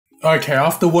Okay,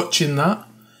 after watching that,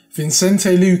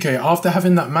 Vicente Luque, after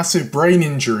having that massive brain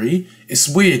injury, it's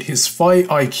weird, his fight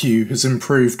IQ has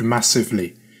improved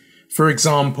massively. For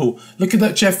example, look at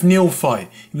that Jeff Neal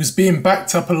fight. He was being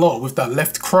backed up a lot with that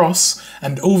left cross,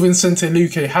 and all Vicente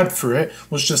Luque had for it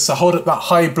was just to hold up that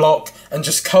high block and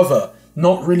just cover,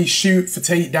 not really shoot for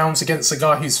takedowns against a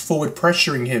guy who's forward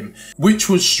pressuring him, which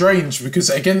was strange because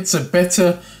against a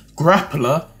better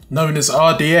grappler known as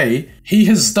RDA, he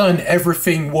has done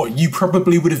everything what you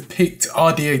probably would have picked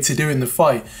RDA to do in the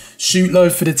fight. Shoot low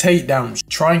for the takedowns,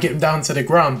 try and get him down to the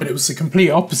ground, but it was the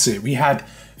complete opposite. We had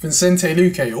Vicente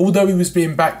Luque, although he was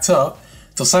being backed up,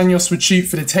 Dos Anjos would shoot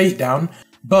for the takedown,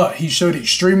 but he showed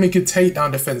extremely good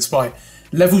takedown defense by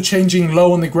level changing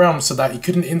low on the ground so that he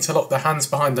couldn't interlock the hands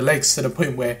behind the legs to the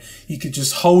point where he could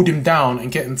just hold him down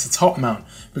and get him to top mount.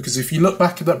 Because if you look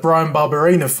back at that Brian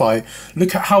Barberena fight,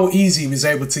 look at how easy he was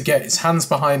able to get his hands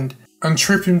behind and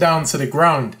trip him down to the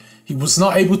ground. He was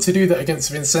not able to do that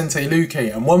against Vicente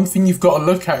Luque, and one thing you've got to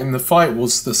look at in the fight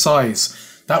was the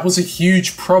size. That was a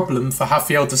huge problem for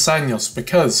Rafael Dos Anjos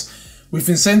because with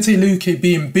Vicente Luque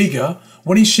being bigger,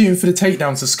 when he's shooting for the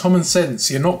takedowns, it's common sense,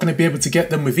 you're not going to be able to get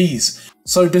them with ease.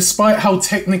 So despite how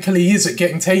technical he is at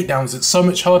getting takedowns, it's so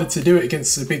much harder to do it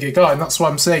against a bigger guy, and that's why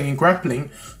I'm saying in grappling,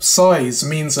 size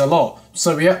means a lot.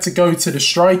 So we had to go to the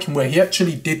striking where he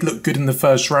actually did look good in the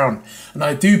first round. And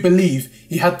I do believe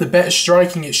he had the better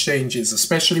striking exchanges,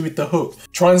 especially with the hook.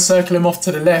 Try and circle him off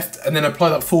to the left and then apply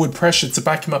that forward pressure to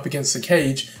back him up against the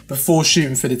cage before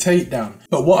shooting for the takedown.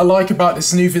 But what I like about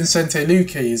this new Vicente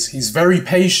Luque is he's very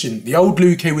patient. The old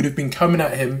Luque would have been coming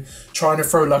at him, trying to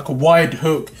throw like a wide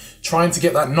hook, trying to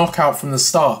get that knockout from the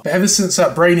start. But ever since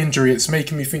that brain injury, it's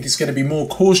making me think he's going to be more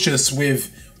cautious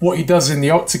with what he does in the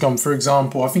octagon. For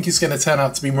example, I think he's going to turn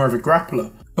out to be more of a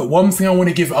grappler. But one thing I want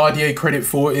to give RDA credit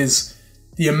for is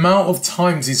the amount of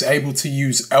times he's able to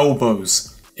use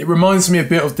elbows. It reminds me a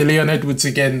bit of the Leon Edwards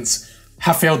against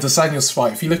Rafael Dos Anjos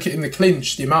fight. If you look at it in the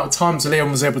clinch, the amount of times Leon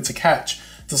was able to catch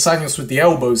Dos Anjos with the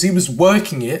elbows, he was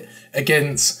working it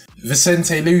against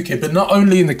Vicente Luque. But not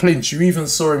only in the clinch, you even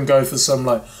saw him go for some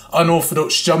like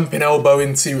unorthodox jumping elbow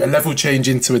into a level change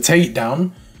into a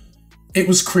takedown. It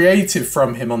was creative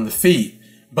from him on the feet.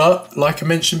 But, like I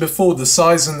mentioned before, the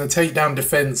size and the takedown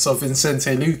defense of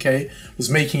Vicente Luque was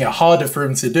making it harder for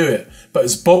him to do it. But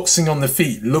his boxing on the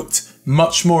feet looked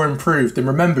much more improved. And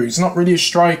remember, he's not really a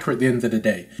striker at the end of the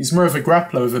day. He's more of a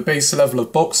grappler with a base level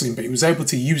of boxing, but he was able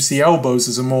to use the elbows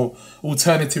as a more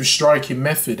alternative striking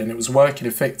method, and it was working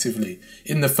effectively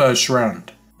in the first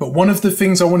round. But one of the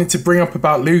things I wanted to bring up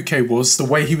about Luque was the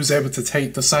way he was able to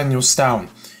take Dos Anjos down.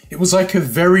 It was like a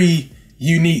very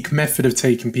unique method of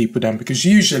taking people down, because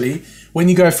usually when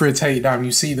you go for a takedown,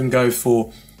 you see them go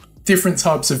for different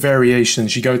types of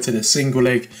variations. You go to the single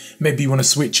leg, maybe you want to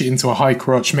switch it into a high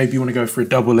crotch, maybe you want to go for a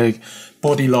double leg,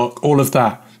 body lock, all of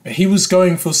that. But he was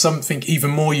going for something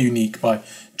even more unique by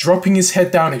dropping his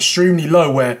head down extremely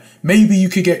low where maybe you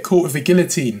could get caught with a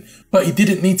guillotine, but he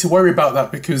didn't need to worry about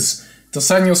that because Dos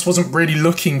Anjos wasn't really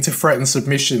looking to threaten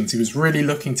submissions. He was really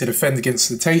looking to defend against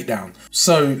the takedown.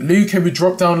 So Luque would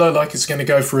drop down low like he's going to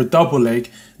go for a double leg,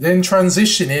 then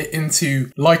transition it into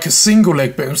like a single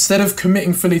leg. But instead of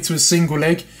committing fully to a single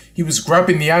leg, he was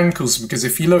grabbing the ankles, because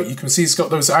if you look, you can see he's got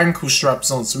those ankle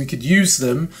straps on. So we could use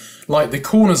them, like the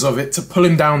corners of it, to pull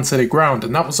him down to the ground.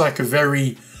 And that was like a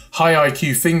very high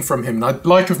IQ thing from him. And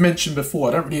like I've mentioned before,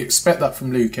 I don't really expect that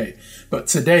from Luque. But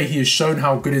today he has shown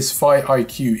how good his fight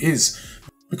IQ is.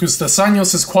 Because Dos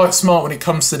Anjos is quite smart when it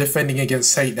comes to defending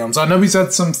against takedowns. I know he's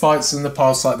had some fights in the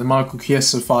past, like the Michael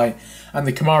Chiesa fight and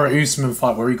the Kamaru Usman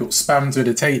fight, where he got spammed with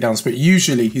the takedowns. But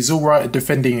usually he's alright at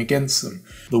defending against them.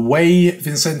 The way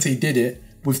Vicente did it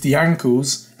with the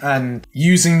ankles and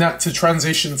using that to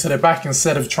transition to the back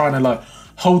instead of trying to like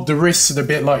hold the wrists a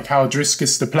bit like how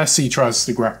Dricus du Plessis tries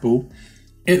to grapple,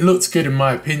 it looked good in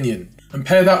my opinion. And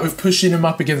pair that with pushing him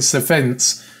up against the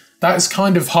fence, that is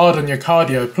kind of hard on your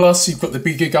cardio. Plus you've got the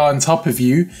bigger guy on top of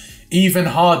you, even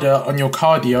harder on your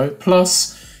cardio.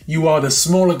 Plus you are the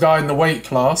smaller guy in the weight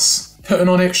class. Putting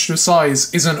on extra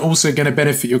size isn't also going to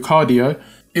benefit your cardio.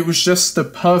 It was just the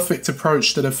perfect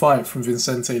approach to the fight from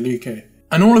Vicente Luque.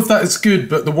 And all of that is good,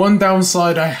 but the one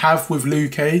downside I have with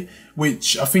Luque,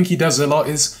 which I think he does a lot,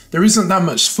 is there isn't that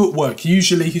much footwork.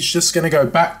 Usually he's just going to go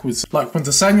backwards. Like when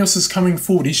Dos Anjos is coming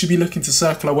forward, he should be looking to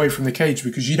circle away from the cage,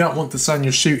 because you don't want Dos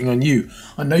Anjos shooting on you.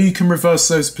 I know you can reverse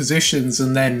those positions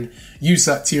and then use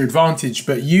that to your advantage,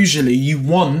 but usually you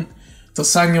want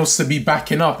Dos Anjos to be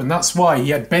backing up, and that's why he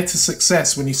had better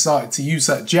success when he started to use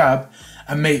that jab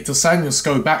and make Dos Anjos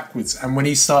go backwards. And when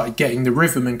he started getting the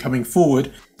rhythm and coming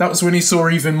forward, that was when he saw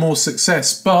even more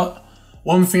success. But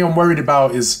one thing I'm worried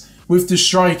about is with the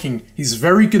striking, he's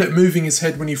very good at moving his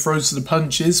head when he throws the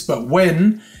punches, but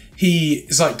when he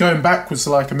is like going backwards,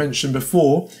 like I mentioned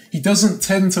before, he doesn't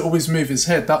tend to always move his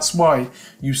head. That's why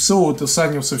you saw Dos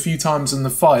Anjos a few times in the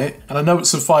fight, and I know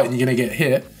it's a fight and you're going to get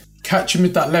hit, catch him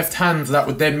with that left hand that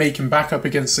would then make him back up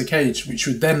against the cage, which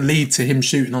would then lead to him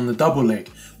shooting on the double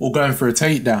leg or going for a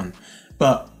takedown.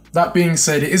 But that being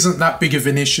said, it isn't that big of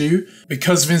an issue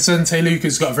because Vicente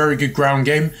Luque's got a very good ground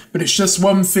game, but it's just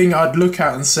one thing I'd look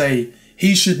at and say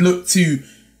he should look to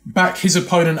back his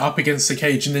opponent up against the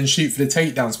cage and then shoot for the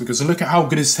takedowns, because look at how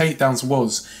good his takedowns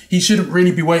was. He shouldn't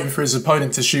really be waiting for his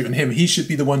opponent to shoot on him. He should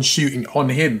be the one shooting on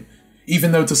him,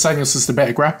 even though Dos Anjos is the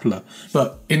better grappler.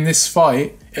 But in this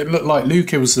fight, it looked like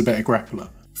Luque was the better grappler.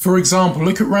 For example,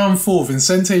 look at round 4.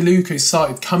 Vicente Luque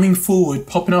started coming forward,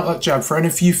 popping out that jab, throwing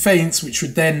a few feints, which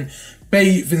would then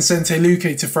bait Vicente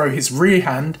Luque to throw his rear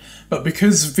hand. But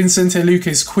because Vicente Luque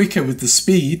is quicker with the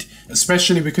speed,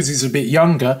 especially because he's a bit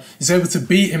younger, he's able to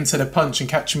beat him to the punch and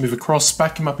catch him with a cross,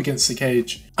 back him up against the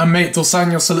cage, and make Dos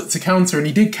Anjos look to counter. And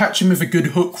he did catch him with a good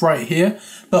hook right here,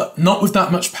 but not with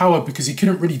that much power because he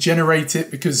couldn't really generate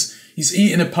it because he's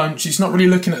eating a punch. He's not really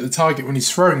looking at the target when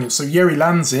he's throwing it. So yeah, he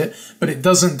lands it, but it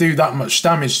doesn't do that much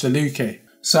damage to Luque.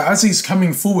 So as he's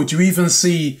coming forward, you even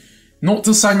see not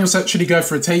Dos Anjos actually go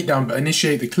for a takedown, but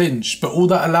initiate the clinch. But all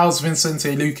that allows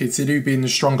Vicente Luque to do, being the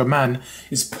stronger man,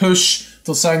 is push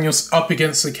Dos Anjos up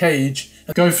against the cage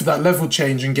and go for that level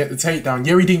change and get the takedown.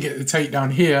 Yeah, he didn't get the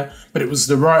takedown here, but it was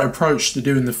the right approach to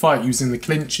do in the fight, using the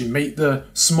clinching, make the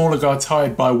smaller guy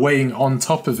tired by weighing on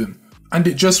top of him. And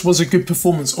it just was a good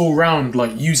performance all round,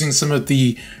 like using some of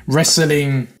the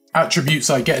wrestling attributes,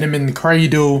 like getting him in the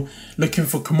cradle, looking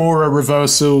for Kimura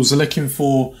reversals, looking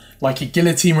for like a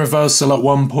guillotine reversal at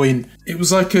one point. It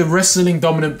was like a wrestling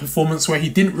dominant performance where he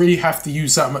didn't really have to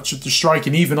use that much of the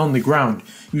striking, even on the ground.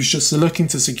 He was just looking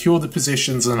to secure the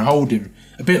positions and hold him,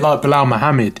 a bit like Belal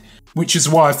Muhammad, which is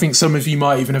why I think some of you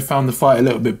might even have found the fight a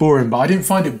little bit boring, but I didn't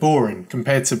find it boring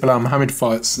compared to Belal Muhammad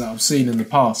fights that I've seen in the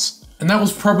past. And that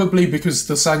was probably because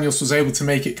Dos Anjos was able to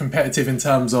make it competitive in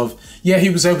terms of, yeah,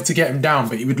 he was able to get him down,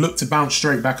 but he would look to bounce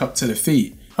straight back up to the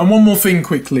feet. And one more thing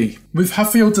quickly. With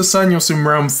Rafael Dos Anjos in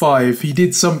round 5, he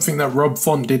did something that Rob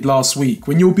Font did last week.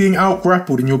 When you're being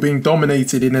out-grappled and you're being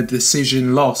dominated in a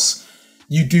decision loss,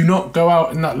 you do not go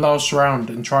out in that last round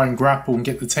and try and grapple and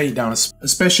get the takedown,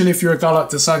 especially if you're a guy like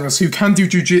Dos Anjos who can do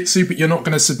jiu-jitsu, but you're not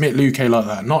going to submit Luque like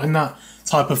that. Not in that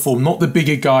type of form, not the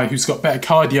bigger guy who's got better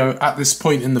cardio at this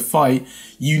point in the fight.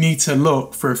 You need to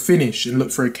look for a finish and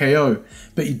look for a KO.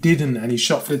 But he didn't, and he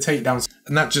shot for the takedowns,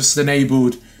 and that just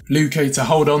enabled Luque to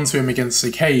hold on to him against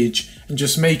the cage and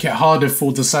just make it harder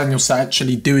for Dos Anjos to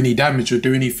actually do any damage or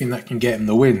do anything that can get him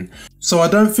the win. So I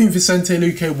don't think Vicente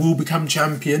Luque will become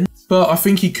champion, but I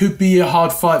think he could be a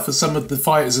hard fight for some of the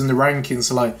fighters in the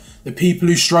rankings, like the people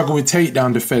who struggle with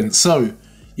takedown defense. So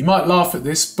you might laugh at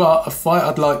this, but a fight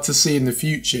I'd like to see in the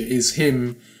future is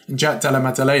him and Jack Della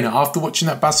Maddalena. After watching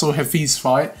that Basel Hafiz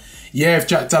fight, yeah, if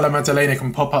Jack Della Maddalena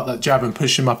can pop up that jab and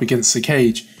push him up against the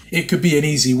cage, it could be an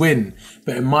easy win.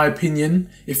 But in my opinion,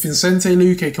 if Vicente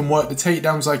Luque can work the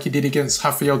takedowns like he did against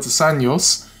Rafael Dos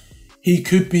Anjos, he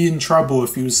could be in trouble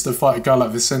if he was to fight a guy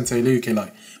like Vicente Luque.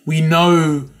 Like, we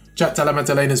know Jack Della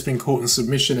Maddalena has been caught in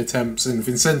submission attempts, and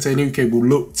Vicente Luque will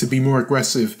look to be more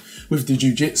aggressive with the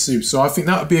jiu-jitsu. So I think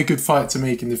that would be a good fight to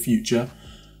make in the future.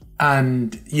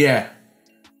 And yeah,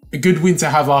 a good win to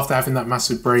have after having that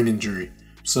massive brain injury.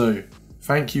 So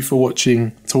thank you for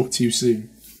watching. Talk to you soon.